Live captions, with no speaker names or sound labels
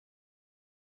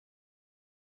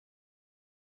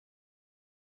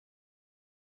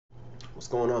What's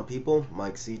going on, people?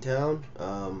 Mike C-Town.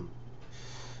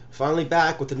 Finally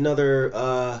back with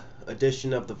another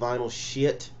edition of the vinyl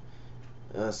shit.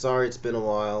 Sorry it's been a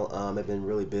while. I've been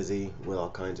really busy with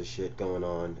all kinds of shit going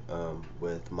on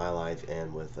with my life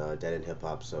and with Dead End Hip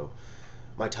Hop, so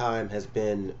my time has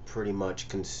been pretty much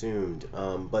consumed.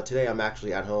 But today I'm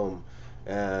actually at home,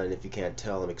 and if you can't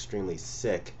tell, I'm extremely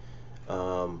sick.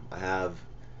 I have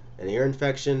an ear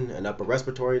infection, an upper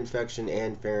respiratory infection,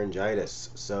 and pharyngitis.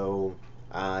 So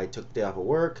I took the day off of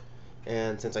work,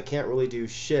 and since I can't really do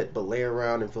shit but lay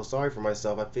around and feel sorry for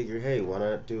myself, I figured, hey, why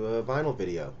not do a vinyl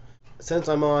video? Since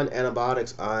I'm on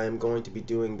antibiotics, I'm going to be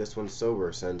doing this one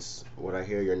sober, since what I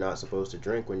hear you're not supposed to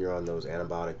drink when you're on those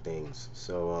antibiotic things.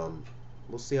 So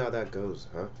we'll see how that goes,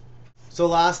 huh? So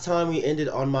last time we ended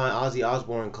on my Ozzy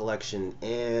Osbourne collection,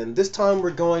 and this time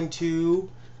we're going to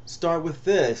start with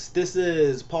this. This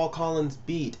is Paul Collins'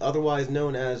 Beat, otherwise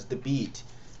known as The Beat.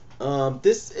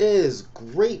 This is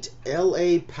great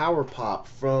LA power pop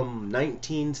from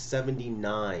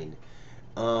 1979.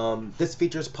 This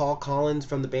features Paul Collins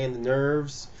from the band The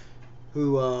Nerves,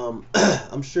 who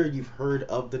I'm sure you've heard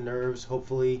of The Nerves,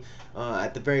 hopefully.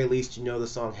 At the very least, you know the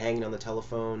song Hanging on the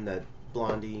Telephone that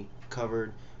Blondie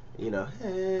covered. You know,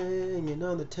 hanging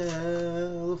on the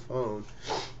telephone.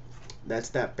 That's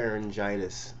that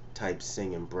pharyngitis type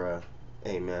singing, bruh.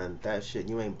 Hey man, that shit,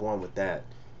 you ain't born with that.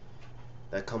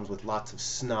 That comes with lots of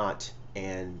snot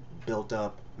and built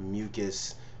up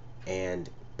mucus and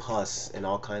pus and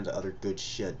all kinds of other good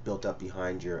shit built up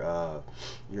behind your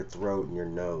throat and your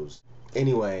nose.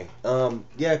 Anyway,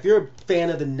 yeah, if you're a fan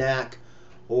of the Knack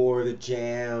or the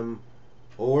Jam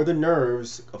or the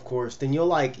Nerves, of course, then you'll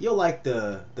like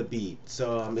the Beat.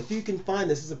 So if you can find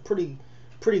this, is a pretty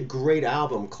great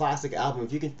album, classic album.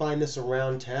 If you can find this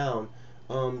around town,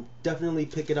 definitely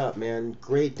pick it up, man.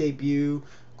 Great debut,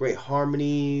 great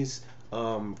harmonies,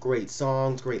 great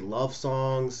songs, great love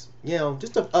songs. You know,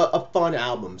 just a fun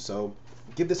album. So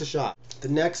give this a shot. The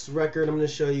next record I'm going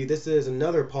to show you, this is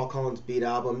another Paul Collins Beat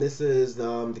album. This is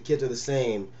The Kids Are the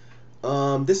Same.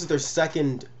 This is their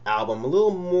second album, a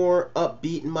little more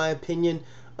upbeat in my opinion.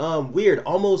 Weird,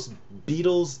 almost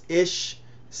Beatles-ish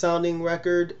sounding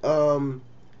record.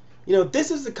 You know, this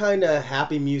is the kind of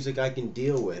happy music I can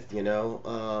deal with, you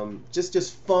know.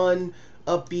 Just fun,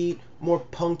 upbeat, more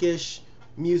punkish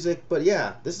music. But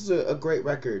yeah, this is a great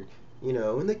record. You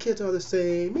know, and the kids are the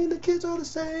same, and the kids are the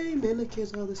same, and the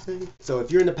kids are the same. So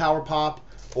if you're into power pop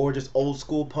or just old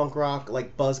school punk rock,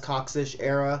 like Buzzcocks-ish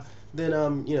era, then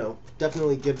you know,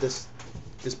 definitely give this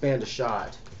band a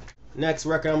shot. Next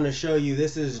record I'm going to show you,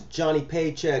 this is Johnny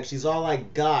Paycheck, She's All I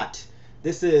Got.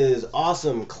 This is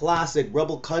awesome, classic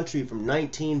rebel country from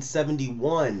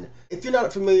 1971. If you're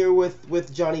not familiar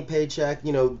with Johnny Paycheck,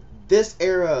 you know, this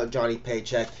era of Johnny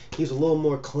Paycheck, he was a little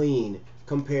more clean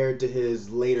compared to his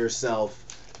later self.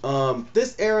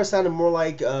 This era sounded more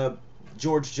like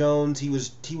George Jones. He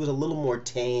was a little more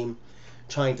tame,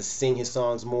 trying to sing his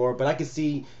songs more. But I could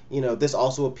see, you know, this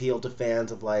also appealed to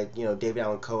fans of, like, you know, David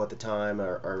Allan Coe at the time,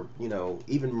 or you know,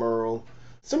 even Merle.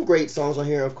 Some great songs on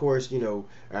here, of course, you know,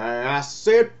 I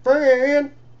said,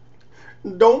 friend,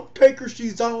 don't take her,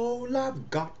 she's all I've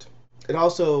got. It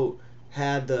also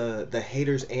had the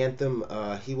Haters anthem,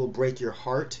 He Will Break Your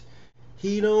Heart.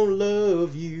 He don't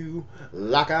love you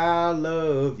like I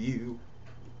love you.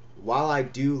 While I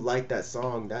do like that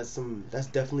song, that's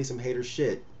definitely some hater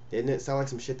shit. Didn't it sound like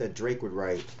some shit that Drake would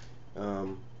write?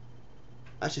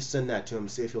 I should send that to him,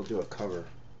 see if he'll do a cover.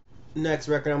 Next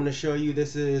record I'm going to show you,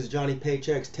 this is Johnny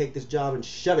Paycheck's Take This Job and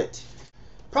Shove It.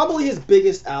 Probably his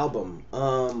biggest album,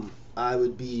 I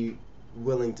would be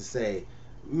willing to say.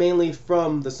 Mainly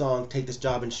from the song Take This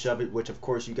Job and Shove It, which of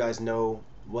course you guys know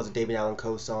was a David Allan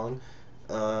Coe song.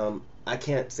 I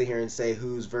can't sit here and say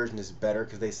whose version is better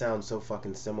because they sound so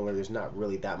fucking similar. There's not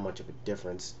really that much of a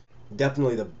difference.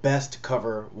 Definitely the best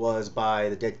cover was by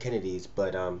the Dead Kennedys,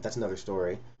 but that's another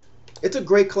story. It's a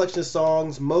great collection of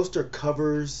songs. Most are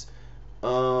covers.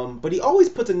 But he always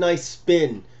puts a nice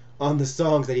spin on the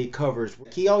songs that he covers.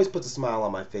 He always puts a smile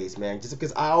on my face, man. Just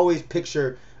because I always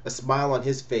picture a smile on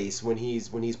his face when he's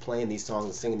playing these songs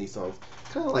and singing these songs.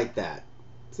 Kind of like that.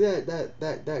 See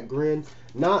that grin?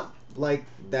 Not like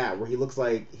that, where he looks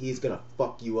like he's gonna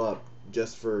fuck you up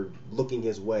just for looking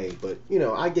his way. But, you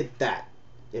know, I get that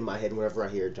in my head whenever I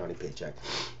hear Johnny Paycheck.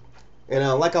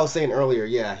 And like I was saying earlier,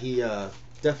 yeah, he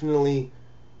definitely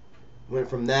went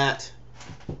from that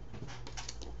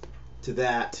to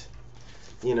that,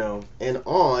 you know, and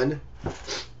on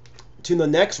to the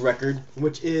next record,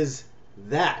 which is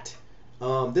that.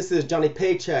 This is Johnny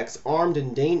Paycheck's Armed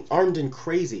and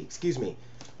Crazy. Excuse me,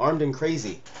 Armed and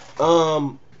Crazy.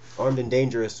 Armed and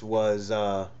Dangerous was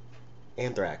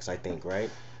Anthrax, I think, right?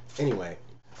 Anyway,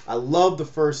 I love the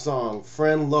first song,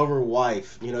 Friend, Lover,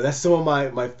 Wife. You know, that's some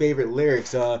of my favorite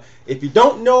lyrics. If you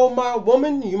don't know my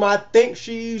woman, you might think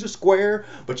she's a square,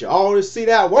 but you always see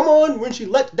that woman when she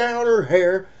lets down her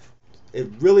hair. It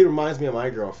really reminds me of my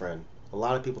girlfriend. A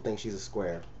lot of people think she's a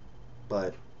square,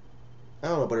 but I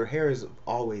don't know, but her hair is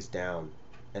always down,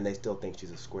 and they still think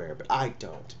she's a square, but I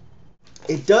don't.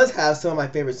 It does have some of my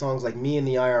favorite songs, like Me and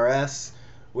the IRS,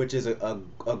 which is a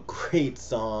great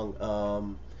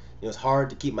song. It's hard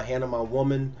to keep my hand on my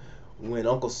woman when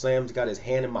Uncle Sam's got his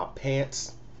hand in my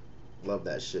pants. Love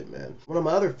that shit, man. One of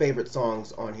my other favorite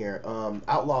songs on here,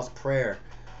 Outlaw's Prayer.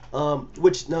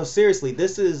 Which, no, seriously,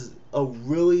 this is a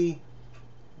really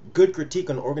good critique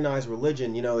on organized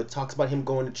religion. You know, it talks about him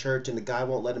going to church and the guy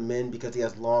won't let him in because he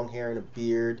has long hair and a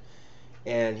beard.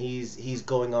 And he's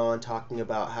going on talking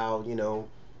about how, you know,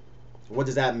 what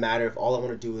does that matter if all I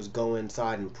want to do is go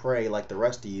inside and pray like the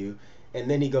rest of you? And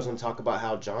then he goes on to talk about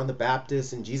how John the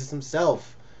Baptist and Jesus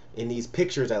himself, in these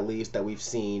pictures at least that we've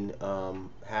seen,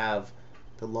 have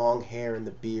the long hair and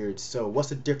the beard. So what's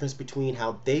the difference between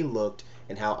how they looked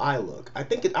and how I look? I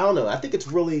don't know. I think it's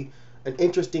really an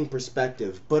interesting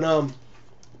perspective. But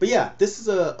yeah, this is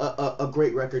a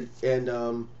great record,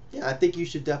 and yeah, I think you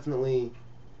should definitely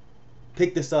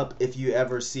pick this up if you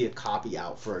ever see a copy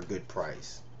out for a good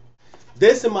price.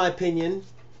 This, in my opinion,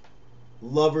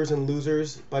 Lovers and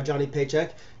Losers by Johnny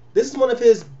Paycheck. This is one of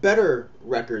his better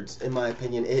records, in my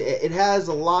opinion. It has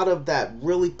a lot of that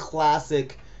really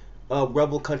classic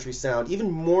rebel country sound, even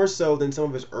more so than some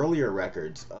of his earlier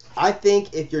records. I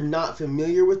think if you're not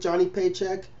familiar with Johnny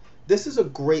Paycheck, this is a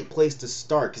great place to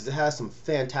start because it has some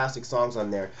fantastic songs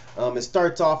on there. It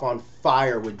starts off on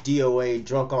fire with DOA,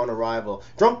 Drunk on Arrival.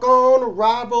 Drunk on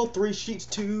Arrival, 3 sheets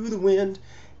to the wind.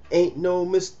 Ain't no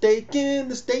mistaking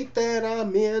the state that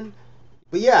I'm in.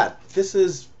 But yeah, this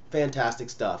is fantastic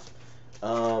stuff.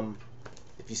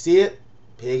 If you see it,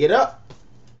 pick it up.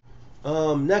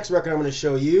 Next record I'm going to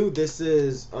show you, this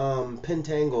is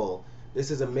Pentangle.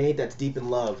 This is a Maid That's Deep in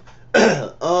Love.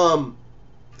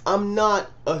 I'm not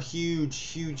a huge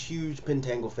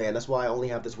Pentangle fan. That's why I only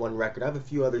have this one record. I have a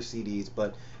few other CDs,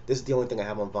 but this is the only thing I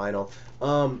have on vinyl.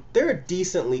 They're a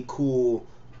decently cool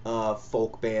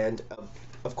folk band.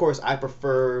 Of course, I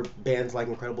prefer bands like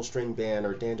Incredible String Band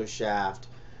or Dando Shaft,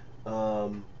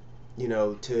 you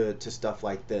know, to stuff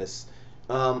like this.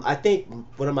 I think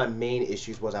one of my main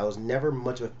issues was I was never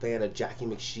much of a fan of Jackie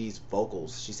McShee's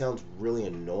vocals. She sounds really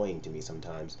annoying to me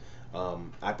sometimes.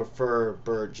 I prefer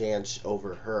Bird Jansch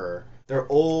over her.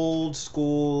 They're old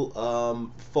school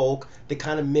folk. They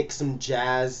kind of mix some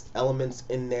jazz elements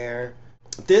in there.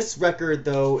 This record,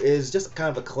 though, is just kind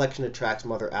of a collection of tracks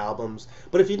from other albums.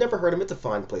 But if you've never heard them, it's a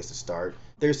fine place to start.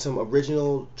 There's some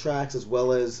original tracks as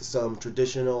well as some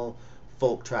traditional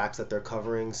folk tracks that they're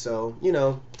covering. So, you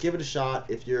know, give it a shot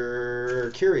if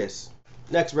you're curious.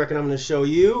 Next record I'm going to show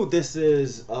you, this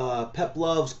is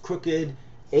Peplove's Crooked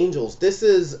Angels. This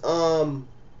is a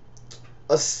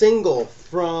single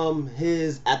from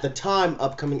his, at the time,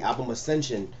 upcoming album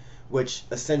Ascension, which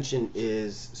Ascension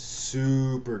is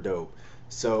super dope.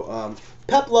 So,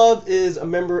 Peplove is a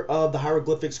member of the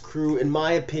Hieroglyphics crew. In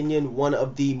my opinion, one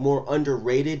of the more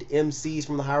underrated MCs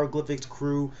from the Hieroglyphics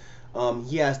crew.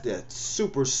 He has that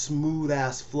super smooth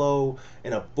ass flow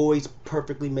and a voice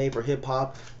perfectly made for hip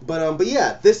hop. But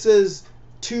yeah, this is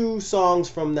 2 songs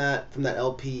from that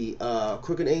LP,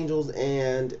 Crooked Angels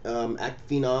and Act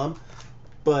Phenom.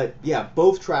 But yeah,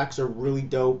 both tracks are really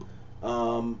dope.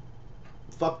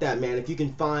 Fuck that, man. If you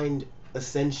can find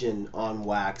Ascension on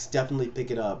wax, definitely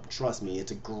pick it up. Trust me,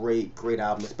 it's a great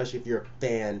album, especially if you're a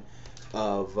fan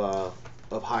of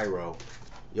Hyro.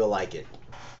 You'll like it.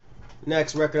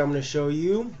 Next record I'm going to show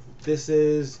you, this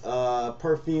is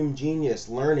Perfume Genius,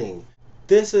 Learning.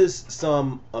 This is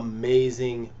some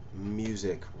amazing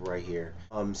music right here.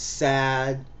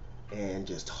 Sad and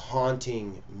just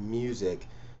haunting music.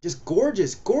 Just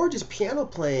gorgeous piano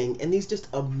playing and these just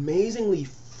amazingly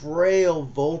frail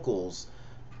vocals.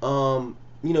 You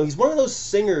know, he's one of those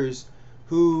singers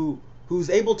who's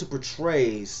able to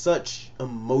portray such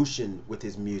emotion with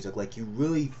his music. Like, you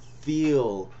really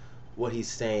feel what he's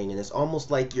saying, and it's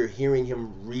almost like you're hearing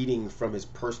him reading from his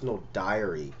personal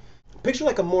diary. Picture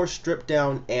like a more stripped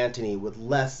down Anthony with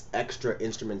less extra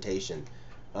instrumentation,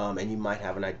 and you might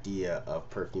have an idea of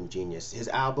Perfume Genius. His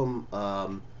album,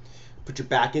 Put Your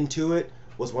Back Into It,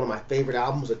 was one of my favorite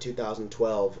albums of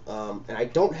 2012, and I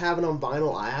don't have it on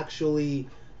vinyl. I actually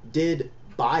did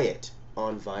buy it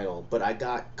on vinyl, but I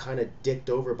got kind of dicked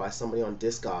over by somebody on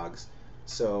Discogs,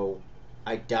 so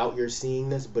I doubt you're seeing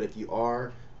this, but if you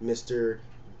are, Mr.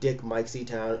 dick Myke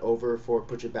C-Town over for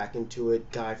Put Your Back Into It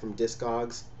guy from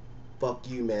Discogs. Fuck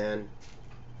you, man.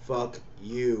 Fuck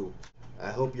you. I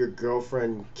hope your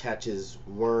girlfriend catches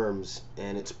worms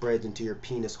and it spreads into your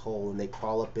penis hole and they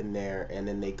crawl up in there and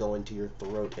then they go into your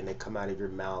throat and they come out of your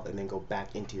mouth and then go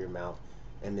back into your mouth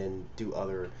and then do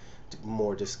other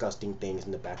more disgusting things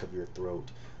in the back of your throat,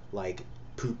 like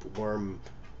worm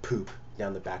poop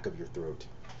down the back of your throat.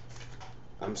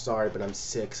 I'm sorry, but I'm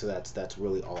sick, so that's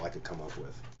really all I could come up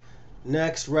with.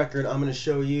 Next record I'm going to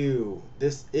show you.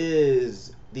 This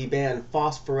is the band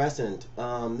Phosphorescent.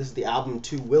 This is the album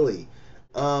To Willie.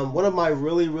 One of my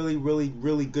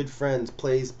really good friends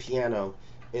plays piano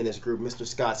in this group, Mr.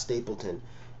 Scott Stapleton.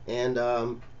 And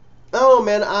oh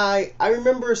man, I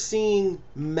remember seeing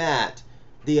Matt,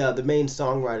 the main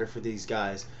songwriter for these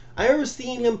guys. I remember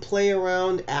seeing him play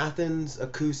around Athens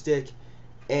acoustic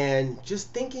and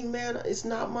just thinking, man, it's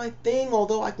not my thing,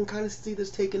 although I can kind of see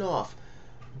this taking off.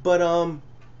 But I'm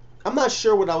not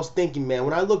sure what I was thinking, man.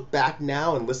 When I look back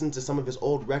now and listen to some of his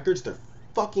old records, they're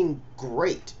fucking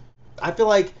great. I feel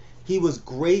like he was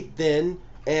great then,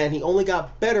 and he only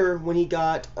got better when he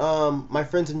got my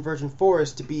friends in Virgin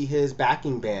Forest to be his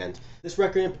backing band. This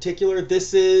record in particular,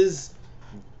 this is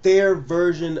their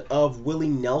version of Willie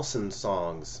Nelson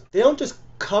songs. They don't just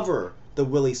cover the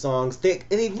Willie songs, they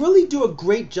really do a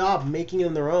great job making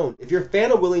them their own. If you're a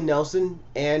fan of Willie Nelson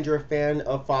and you're a fan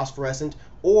of Phosphorescent,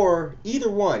 or either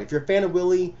one, if you're a fan of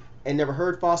Willie and never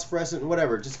heard Phosphorescent,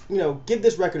 whatever, just, you know, give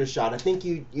this record a shot. I think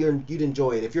you'd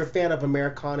enjoy it. If you're a fan of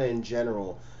Americana in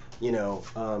general, you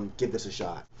know, give this a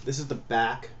shot. This is the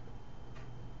back.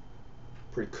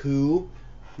 Pretty cool.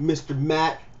 Mr.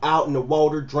 Matt out in the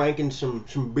water drinking some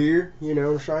beer, you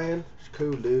know what I'm saying? It's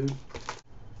cool, dude.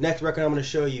 Next record I'm going to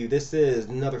show you, this is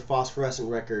another Phosphorescent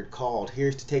record called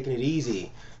Here's to Taking It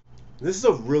Easy. This is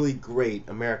a really great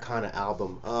Americana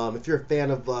album. If you're a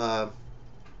fan of, I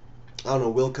don't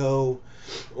know, Wilco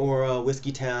or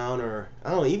Whiskey Town or, I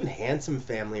don't know, even Handsome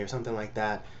Family or something like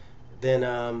that, then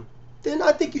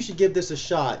I think you should give this a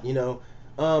shot, you know.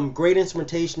 Great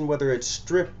instrumentation, whether it's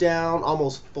stripped down,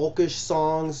 almost folkish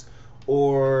songs,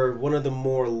 or one of the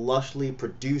more lushly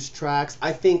produced tracks.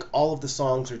 I think all of the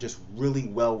songs are just really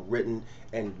well written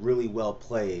and really well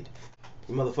played.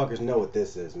 You motherfuckers know what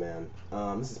this is, man.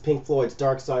 This is Pink Floyd's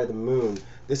Dark Side of the Moon.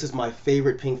 This is my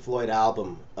favorite Pink Floyd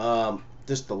album.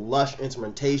 Just the lush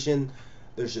instrumentation.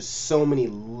 There's just so many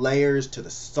layers to the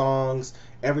songs.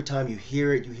 Every time you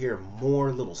hear it, you hear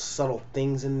more little subtle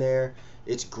things in there.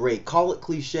 It's great. Call it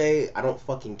cliche, I don't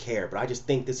fucking care, but I just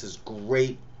think this is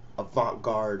great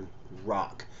avant-garde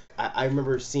rock. I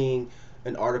remember seeing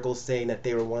an article saying that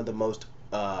they were one of the most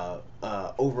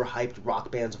overhyped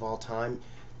rock bands of all time.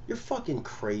 You're fucking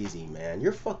crazy, man.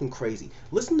 You're fucking crazy.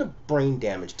 Listen to Brain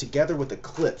Damage together with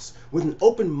Eclipse with an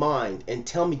open mind and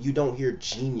tell me you don't hear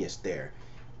genius there.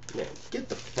 Man, get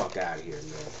the fuck out of here,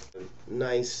 man.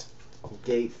 Nice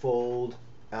gatefold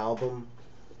album.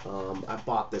 I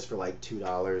bought this for like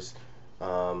 $2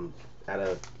 at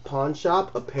a pawn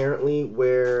shop, apparently,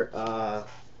 where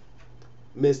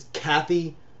Miss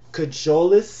Kathy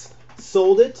Kajolis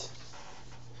sold it.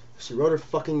 She wrote her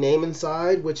fucking name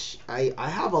inside, which I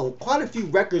have quite a few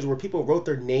records where people wrote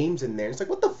their names in there. It's like,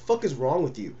 what the fuck is wrong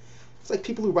with you? It's like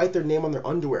people who write their name on their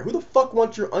underwear. Who the fuck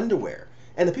wants your underwear?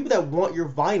 And the people that want your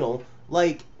vinyl,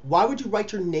 like, why would you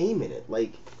write your name in it?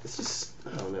 Like, it's just,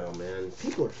 I don't know, man.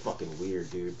 People are fucking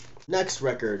weird, dude. Next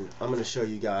record I'm going to show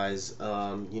you guys,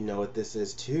 you know what this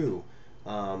is too.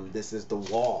 This is The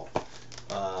Wall.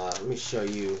 Let me show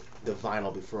you the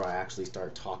vinyl before I actually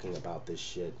start talking about this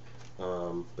shit.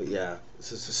 But yeah,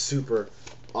 this is a super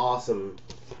awesome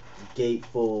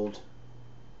gatefold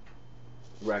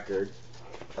record.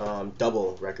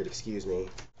 Double record, excuse me.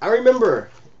 I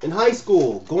remember in high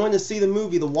school going to see the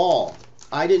movie The Wall.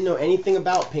 I didn't know anything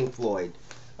about Pink Floyd.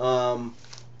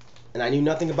 And I knew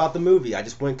nothing about the movie. I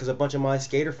just went because a bunch of my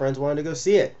skater friends wanted to go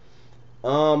see it.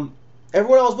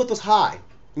 Everyone I was with was high.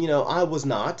 You know, I was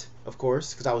not, of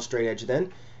course, because I was straight edge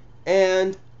then.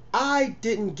 And I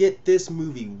didn't get this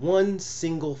movie one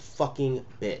single fucking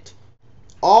bit.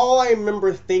 All I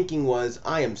remember thinking was,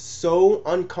 I am so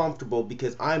uncomfortable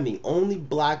because I'm the only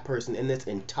black person in this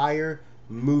entire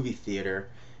movie theater.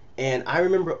 And I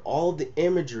remember all the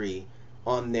imagery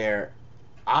on there.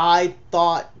 I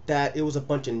thought that it was a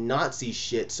bunch of Nazi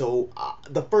shit. So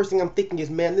the first thing I'm thinking is,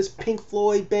 man, this Pink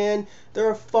Floyd band,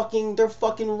 they're fucking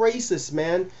racist,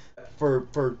 man.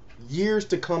 For years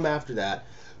to come after that,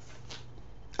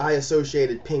 I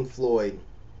associated Pink Floyd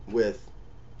with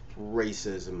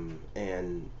racism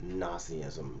and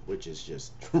Nazism, which is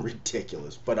just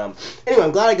ridiculous. But anyway,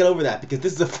 I'm glad I got over that because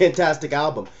this is a fantastic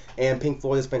album, and Pink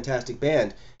Floyd is a fantastic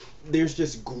band. There's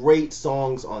just great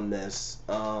songs on this.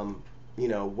 You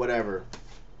know, whatever.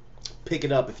 Pick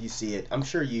it up if you see it. I'm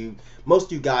sure most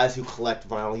of you guys who collect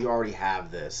vinyl, you already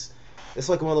have this. It's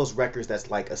like one of those records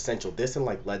that's like essential. This and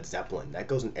like Led Zeppelin, that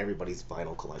goes in everybody's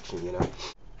vinyl collection, you know.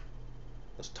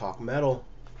 Let's talk metal.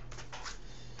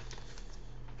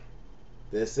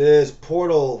 This is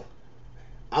Portal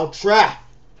Outré.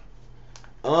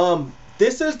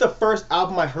 This is the first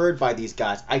album I heard by these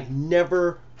guys. I've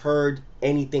never heard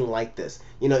anything like this.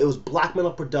 You know, it was black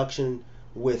metal production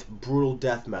with brutal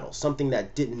death metal, something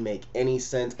that didn't make any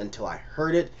sense until I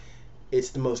heard it.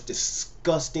 It's the most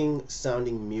disgusting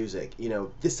sounding music. You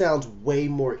know, this sounds way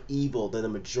more evil than the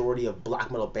majority of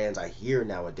black metal bands I hear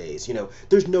nowadays. You know,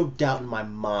 there's no doubt in my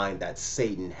mind that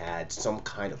Satan had some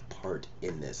kind of part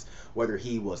in this. Whether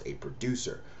he was a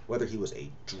producer, whether he was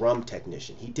a drum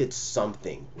technician, he did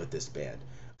something with this band.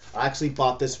 I actually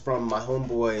bought this from my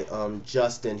homeboy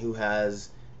Justin, who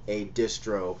has a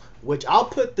distro, which I'll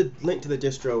put the link to the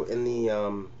distro in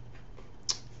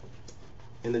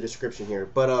the description here.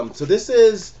 But so this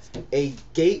is a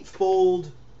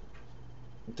gatefold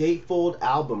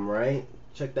album, right?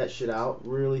 Check that shit out.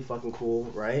 Really fucking cool,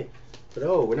 right? But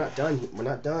oh, we're not done. We're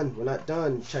not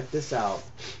done. Check this out.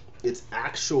 It's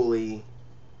actually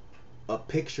a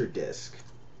picture disc.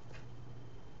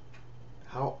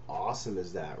 How awesome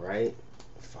is that, right?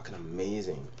 Fucking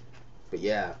amazing. But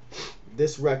yeah,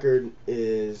 this record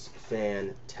is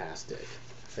fantastic.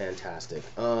 Fantastic.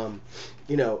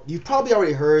 You know, you've probably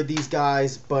already heard these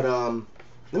guys, but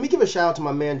let me give a shout out to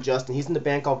my man Justin. He's in the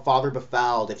band called Father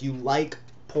Befouled. If you like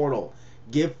Portal,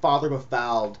 give Father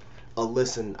Befouled a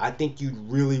listen. I think you'd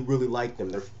really, really like them.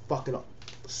 They're fucking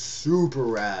super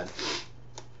rad.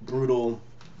 Brutal,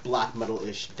 black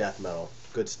metal-ish death metal.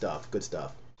 Good stuff, good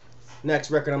stuff.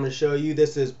 Next record I'm going to show you,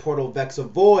 this is Portal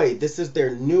Vexovoid. This is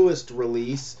their newest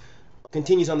release.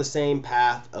 Continues on the same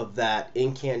path of that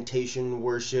incantation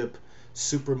worship,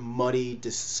 super muddy,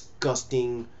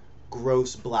 disgusting,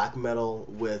 gross black metal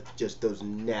with just those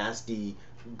nasty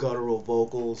guttural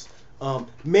vocals.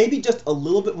 Maybe just a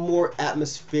little bit more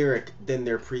atmospheric than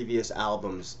their previous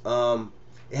albums.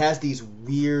 It has these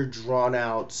weird, drawn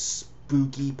out,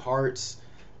 spooky parts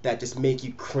that just make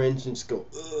you cringe and just go,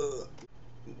 ugh.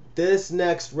 This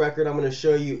next record I'm going to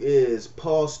show you is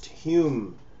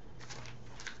POSTHUM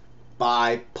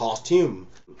by POSTHUM.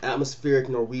 Atmospheric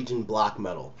Norwegian black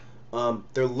metal.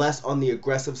 They're less on the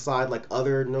aggressive side like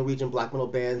other Norwegian black metal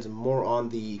bands and more on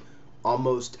the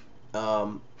almost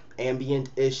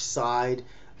ambient-ish side.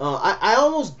 I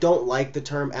almost don't like the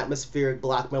term atmospheric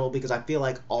black metal because I feel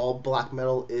like all black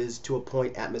metal is to a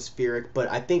point atmospheric, but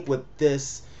I think with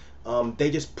this they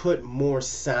just put more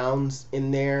sounds in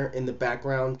there in the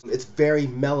background. It's very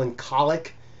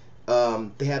melancholic.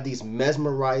 They have these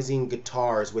mesmerizing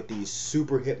guitars with these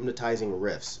super hypnotizing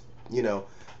riffs. You know,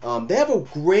 they have a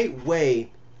great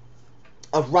way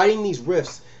of writing these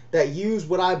riffs that use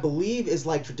what I believe is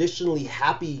like traditionally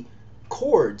happy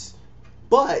chords,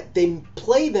 but they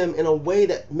play them in a way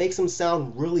that makes them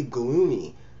sound really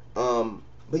gloomy.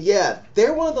 But yeah,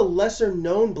 they're one of the lesser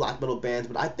known black metal bands,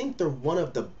 but I think they're one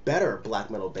of the better black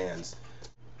metal bands.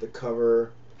 The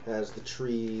cover has the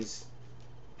trees,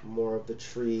 more of the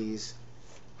trees,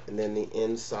 and then the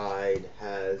inside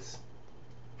has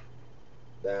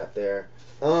that there.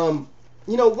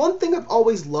 You know, one thing I've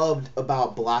always loved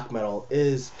about black metal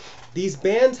is these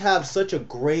bands have such a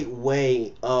great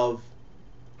way of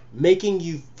making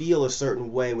you feel a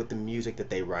certain way with the music that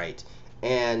they write.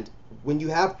 And when you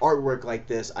have artwork like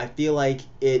this, I feel like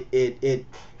it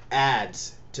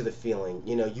adds to the feeling.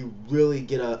 You know, you really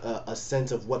get a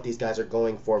sense of what these guys are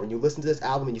going for. When you listen to this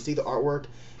album and you see the artwork,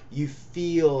 you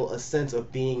feel a sense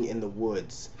of being in the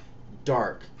woods,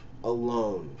 dark,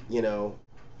 alone, you know.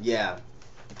 Yeah,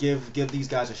 give these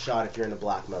guys a shot if you're into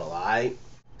black metal, alright?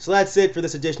 So that's it for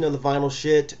this edition of the Vinyl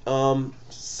Shit.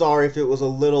 Sorry if it was a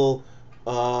little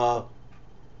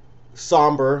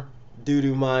somber due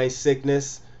to my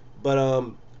sickness, but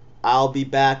I'll be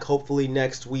back hopefully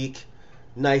next week,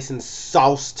 nice and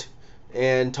sauced,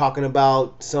 and talking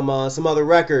about some other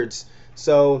records.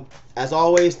 So as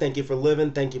always, thank you for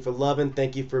living, thank you for loving,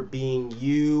 thank you for being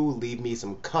you. Leave me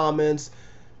some comments,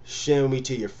 share me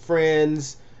to your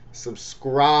friends,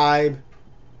 subscribe,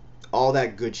 all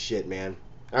that good shit, man.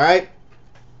 All right,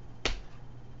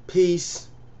 peace,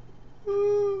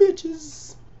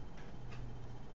 bitches.